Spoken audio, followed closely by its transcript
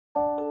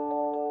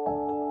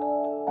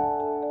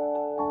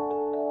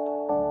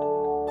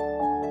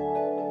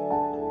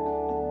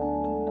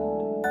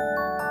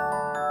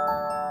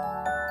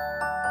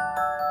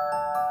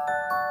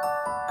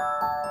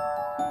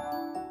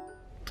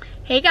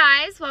Hey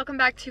guys, welcome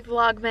back to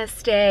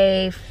Vlogmas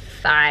day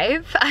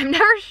 5. I'm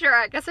never sure.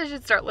 I guess I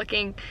should start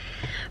looking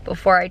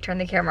before I turn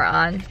the camera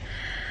on.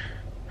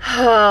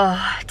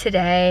 Oh,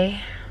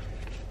 today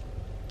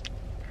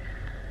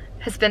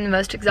has been the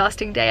most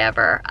exhausting day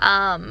ever.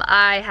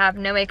 I have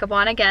no makeup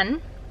on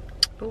again.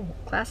 Ooh,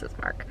 glasses,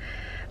 Mark.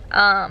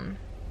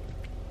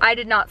 I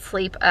did not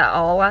sleep at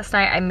all last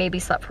night. I maybe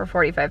slept for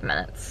 45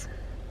 minutes.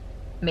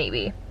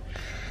 Maybe.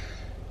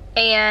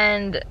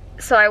 And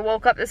so I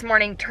woke up this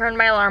morning, turned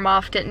my alarm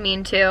off, didn't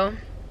mean to.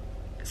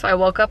 So I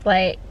woke up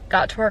late,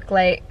 got to work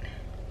late.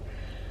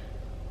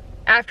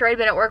 After I'd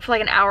been at work for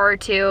like an hour or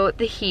two,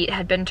 the heat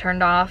had been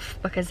turned off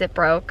because it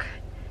broke.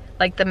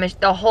 Like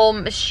the whole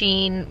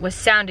machine was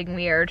sounding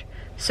weird.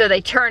 So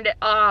they turned it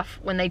off.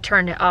 When they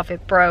turned it off,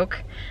 it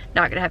broke.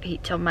 Not gonna have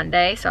heat till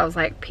Monday. So I was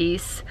like,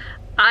 peace.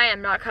 I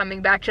am not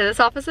coming back to this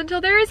office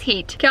until there is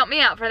heat. Count me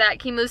out for that,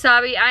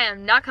 Kimusabi. I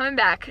am not coming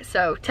back.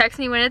 So text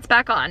me when it's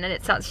back on, and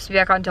it's not supposed to be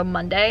back on until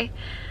Monday.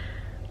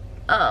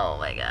 Oh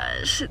my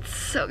gosh, it's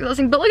so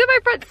exhausting. But look at my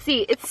front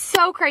seat. It's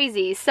so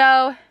crazy. So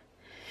I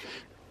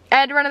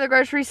had to run to the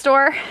grocery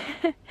store.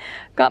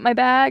 Got my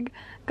bag,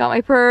 got my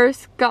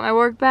purse, got my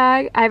work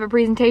bag. I have a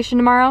presentation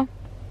tomorrow.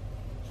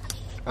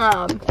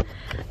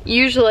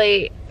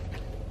 Usually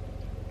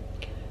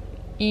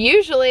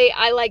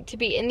I like to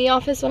be in the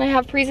office when I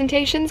have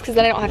presentations because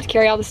then I don't have to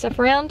carry all the stuff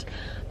around.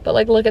 But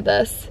like, look at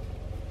this.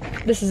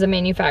 This is a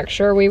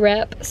manufacturer we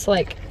rep. So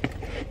like,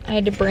 I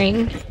had to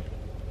bring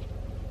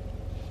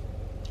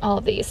all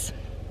of these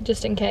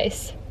just in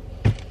case.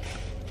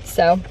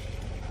 So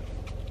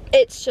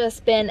it's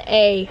just been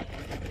a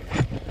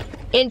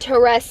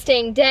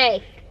interesting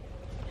day.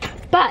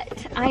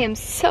 But I am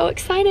so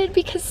excited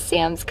because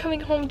Sam's coming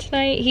home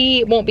tonight.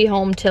 He won't be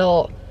home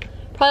till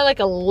probably like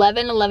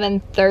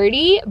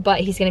 11:30,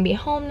 but he's gonna be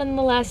home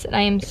nonetheless, and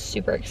I am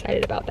super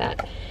excited about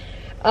that.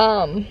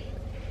 Oh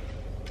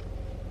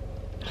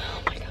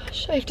my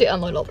gosh, I have to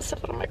unload all the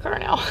stuff out of my car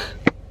now.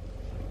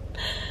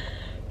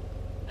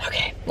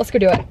 Okay, let's go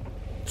do it.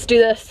 Let's do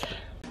this.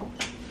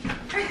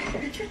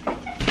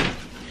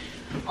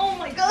 Oh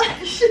my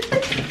gosh.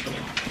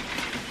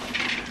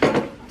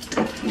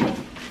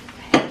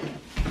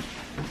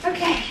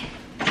 Okay,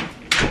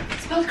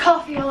 spilled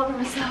coffee all over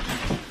myself.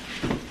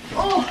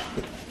 Oh.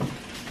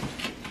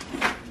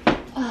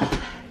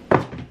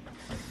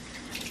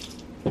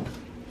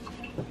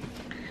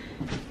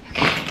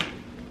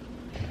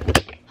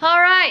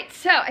 Alright,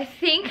 so I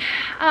think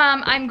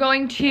I'm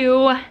going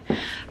to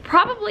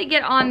probably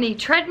get on the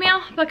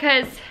treadmill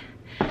because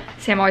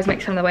Sam always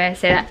makes fun of the way I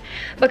say that,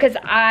 because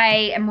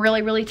I am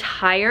really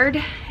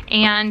tired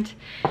and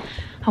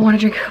I want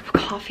to drink a cup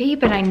of coffee,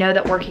 but I know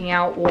that working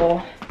out will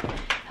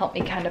help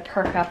me kind of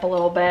perk up a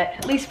little bit,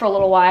 at least for a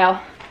little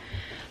while,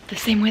 the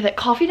same way that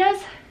coffee does,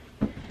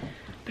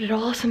 but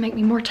it'll also make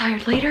me more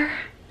tired later.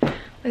 Look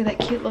at that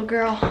cute little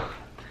girl.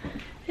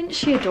 Isn't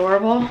she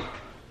adorable?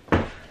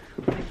 Oh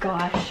my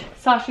gosh.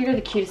 Sasha, you're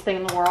the cutest thing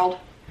in the world.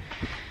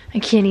 I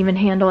can't even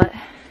handle it.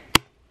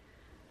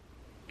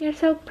 You're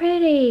so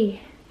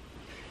pretty.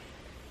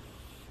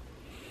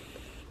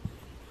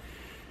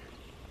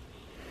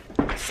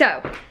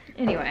 So,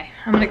 anyway,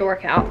 I'm gonna go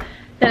work out.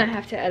 Then I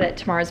have to edit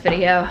tomorrow's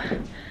video.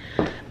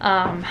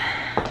 I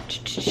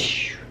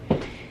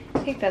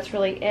think that's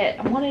really it.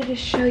 I wanted to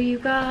show you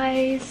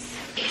guys.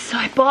 Okay, so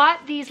I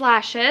bought these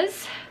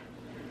lashes.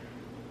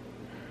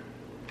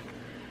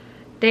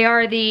 They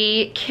are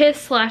the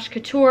Kiss /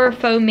 Couture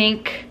Faux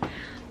Mink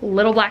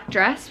little black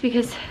dress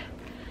because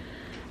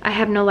I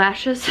have no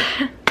lashes.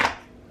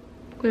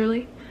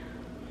 Clearly.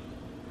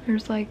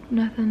 There's like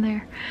nothing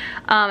there.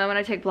 And when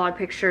I take vlog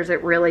pictures,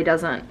 it really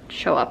doesn't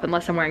show up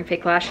unless I'm wearing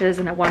fake lashes,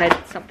 and I wanted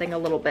something a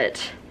little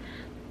bit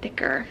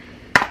thicker.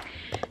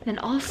 Then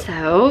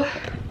also,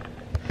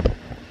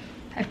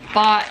 I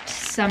bought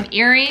some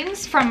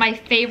earrings from my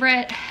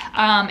favorite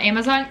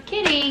Amazon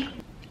kitty.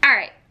 All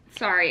right.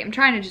 Sorry, I'm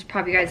trying to just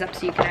prop you guys up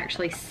so you can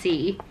actually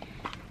see.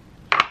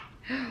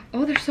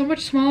 Oh, they're so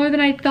much smaller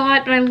than I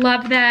thought, but I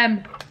love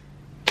them.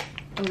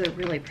 Oh, they're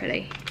really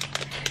pretty.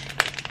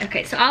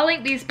 Okay, so I'll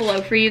link these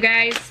below for you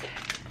guys.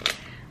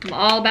 I'm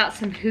all about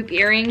some hoop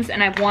earrings,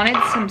 and I wanted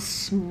some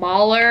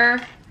smaller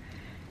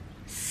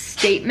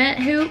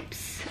statement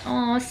hoops.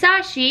 Oh,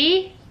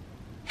 Sashi,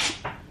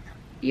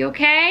 you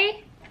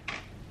okay?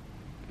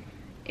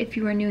 If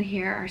you are new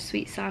here, our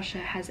sweet Sasha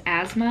has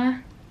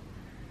asthma,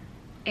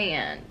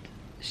 and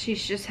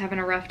she's just having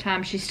a rough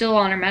time. She's still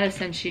on her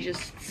medicine.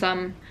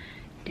 Some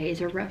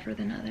days are rougher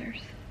than others.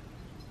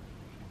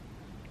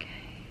 Okay.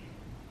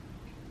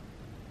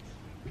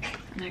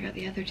 And I got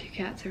the other two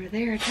cats over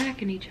there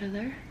attacking each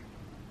other.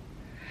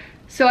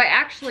 So I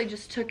actually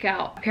just took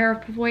out a pair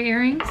of Pavoy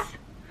earrings.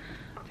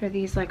 They're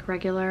these like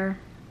regular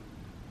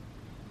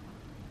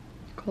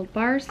gold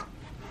bars.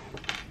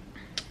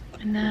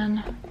 And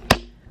then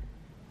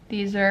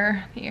these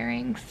are the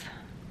earrings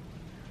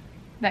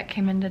that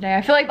came in today.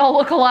 I feel like they'll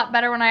look a lot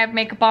better when I have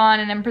makeup on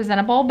and I'm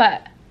presentable,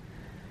 but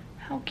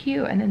how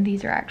cute. And then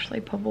these are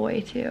actually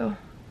Pavoy too.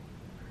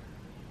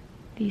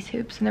 these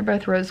hoops, and they're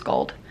both rose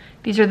gold.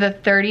 These are the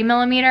 30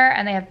 millimeter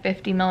and they have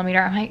 50 millimeter.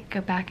 I might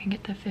go back and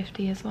get the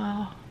 50 as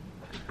well,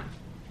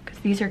 because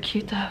these are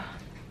cute though.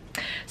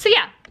 So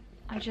yeah,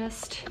 I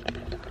just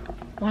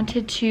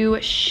wanted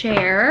to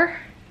share,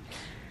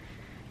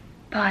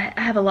 but I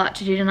have a lot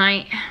to do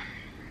tonight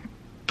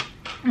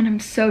and I'm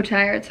so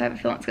tired, so I have a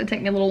feeling it's gonna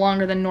take me a little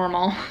longer than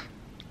normal.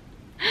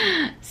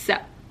 So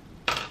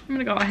I'm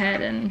gonna go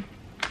ahead and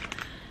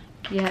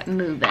get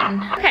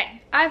moving.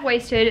 Okay, I've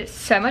wasted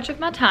so much of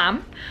my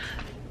time,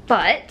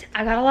 but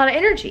I got a lot of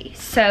energy.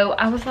 So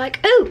I was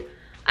like, ooh,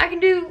 I can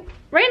do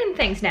random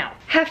things now.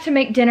 Have to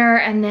make dinner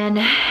and then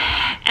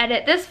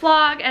edit this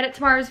vlog, edit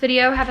tomorrow's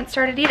video. Haven't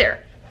started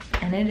either.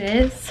 And it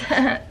is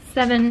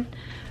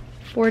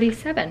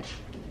 7:47.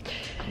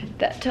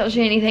 That tells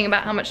you anything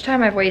about how much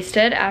time I've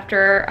wasted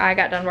after I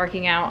got done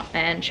working out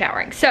and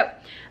showering. So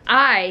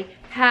I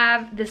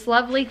have this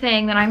lovely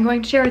thing that I'm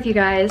going to share with you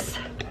guys,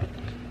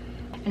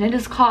 and it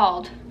is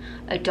called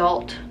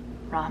adult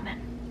ramen.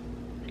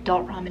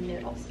 Adult ramen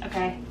noodles,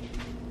 okay?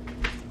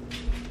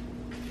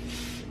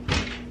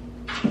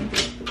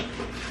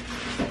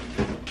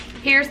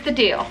 Here's the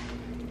deal,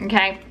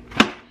 okay?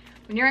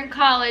 When you're in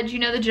college, you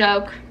know the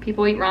joke.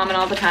 People eat ramen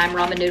all the time.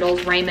 Ramen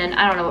noodles, ramen,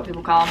 I don't know what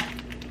people call them.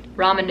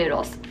 Ramen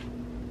noodles.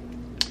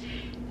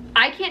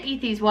 I can't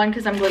eat these, one,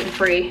 because I'm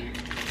gluten-free.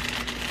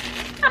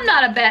 I'm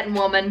not a betting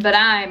woman, but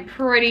I'm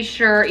pretty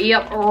sure,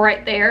 yep,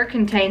 right there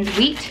contains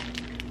wheat.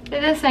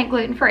 This ain't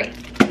gluten-free.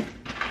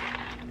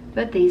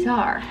 But these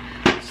are.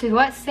 So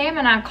what Sam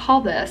and I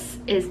call this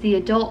is the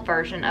adult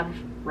version of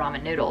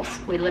ramen noodles.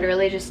 We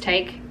literally just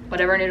take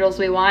whatever noodles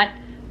we want,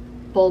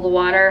 boil the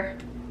water,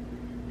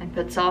 and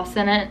put sauce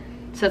in it.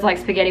 So it's like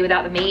spaghetti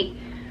without the meat.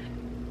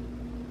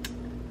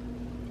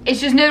 It's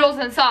just noodles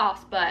and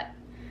sauce, but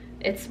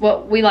it's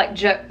what we like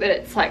joke that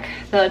it's like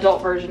the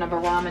adult version of a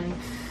ramen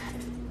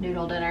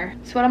noodle dinner.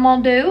 So what I'm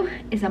gonna do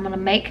is I'm gonna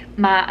make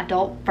my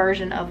adult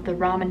version of the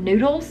ramen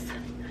noodles.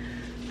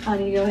 I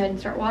need to go ahead and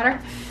start water.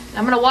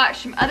 I'm gonna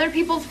watch some other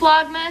people's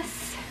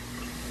Vlogmas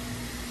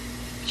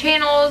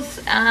channels.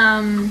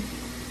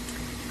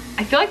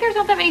 I feel like there's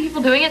not that many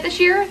people doing it this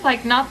year.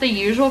 Like, not the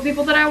usual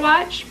people that I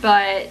watch,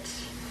 but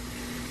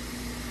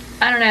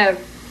I don't know.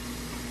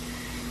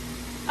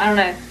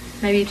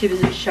 Maybe YouTube is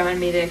just showing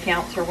me the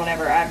accounts or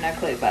whatever. I have no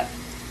clue, but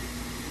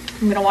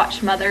I'm gonna watch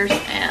some others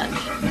and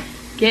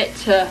get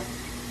to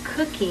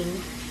cooking.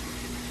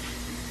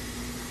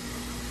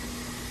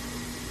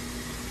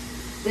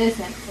 This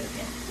ain't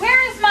cooking.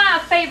 Where is my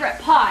favorite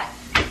pot?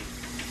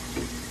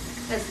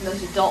 That's the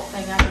most adult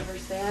thing I've ever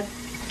said.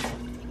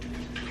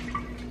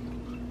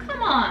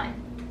 Come on.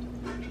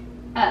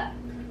 Up.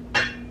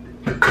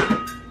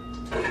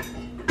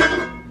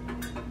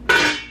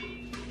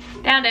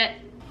 Found it.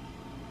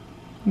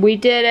 We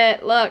did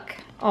it. Look.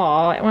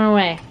 Oh, it went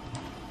away.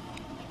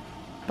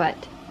 But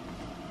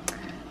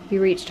we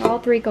reached all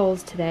 3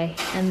 goals today,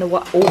 and the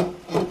what? Oh.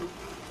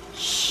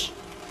 Shh.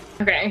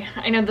 Okay,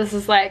 I know this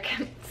is like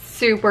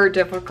super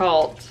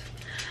difficult,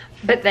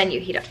 but then you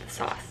heat up the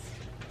sauce.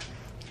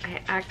 I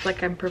act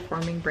like I'm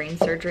performing brain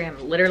surgery.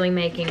 I'm literally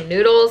making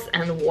noodles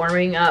and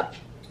warming up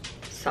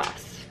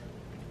sauce.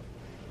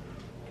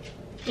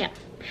 Yeah.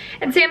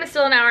 And Sam is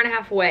still an hour and a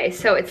half away,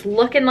 so it's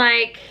looking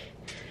like,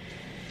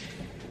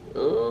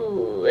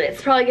 ooh,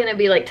 it's probably gonna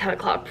be like 10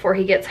 o'clock before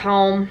he gets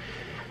home,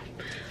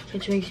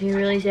 which makes me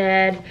really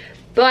sad.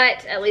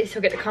 But at least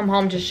he'll get to come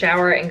home, just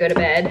shower and go to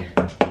bed.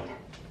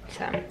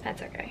 So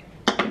that's okay.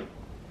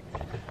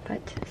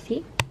 But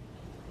see,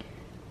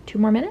 2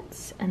 more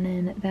minutes and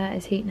then that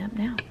is heating up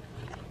now.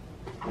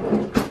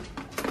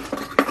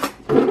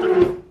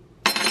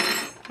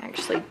 I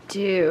actually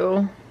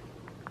do.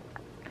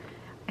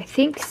 I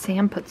think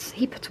Sam puts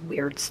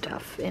weird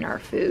stuff in our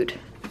food.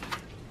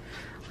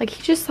 Like,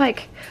 he just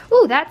like,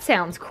 oh, that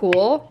sounds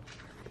cool.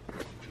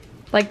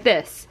 Like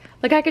this.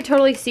 Like, I could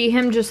totally see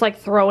him just like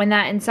throwing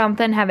that in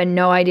something, having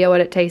no idea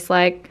what it tastes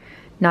like,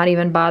 not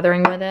even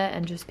bothering with it,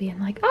 and just being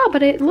like, oh,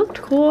 but it looked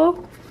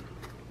cool.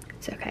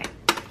 It's okay.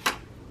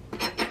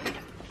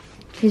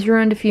 He's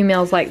ruined a few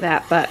meals like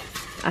that, but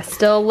I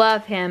still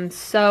love him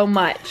so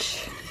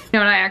much. You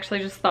know what I actually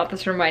just thought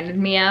this reminded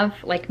me of?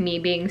 Like, me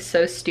being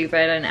so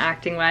stupid and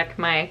acting like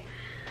my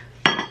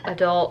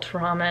adult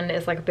ramen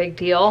is like a big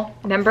deal.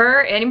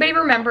 Remember? Anybody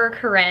remember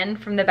Corinne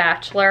from The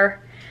Bachelor?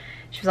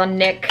 She was on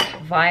Nick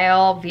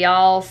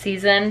Viall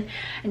season,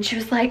 and she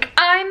was like,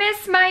 I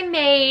miss my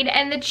maid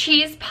and the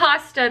cheese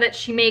pasta that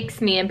she makes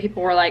me. And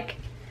people were like,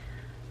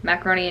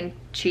 macaroni and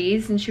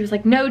cheese? And she was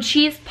like, no,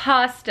 cheese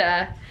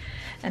pasta.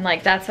 And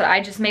like, that's what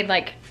I just made,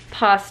 like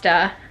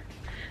pasta,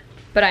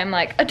 but I'm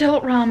like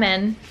adult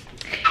ramen.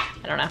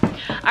 I don't know.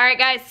 All right,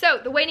 guys, so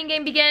the waiting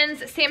game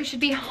begins. Sam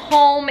should be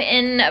home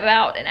in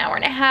about an hour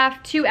and a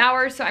half, 2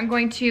 hours. So I'm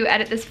going to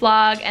edit this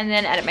vlog and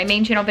then edit my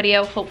main channel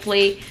video.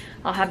 Hopefully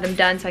I'll have them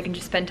done so I can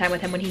just spend time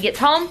with him when he gets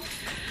home.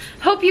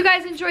 Hope you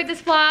guys enjoyed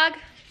this vlog.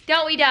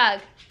 Don't we,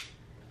 Doug?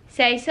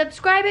 Say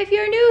subscribe if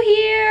you're new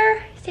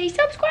here. Say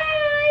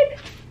subscribe.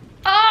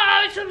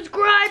 Oh,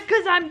 subscribe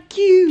because I'm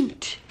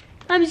cute.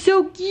 I'm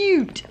so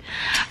cute.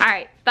 All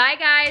right, bye. Bye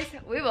guys,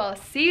 we will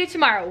see you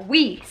tomorrow.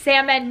 We,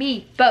 Sam and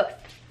me, both.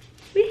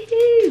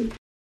 Woohoo!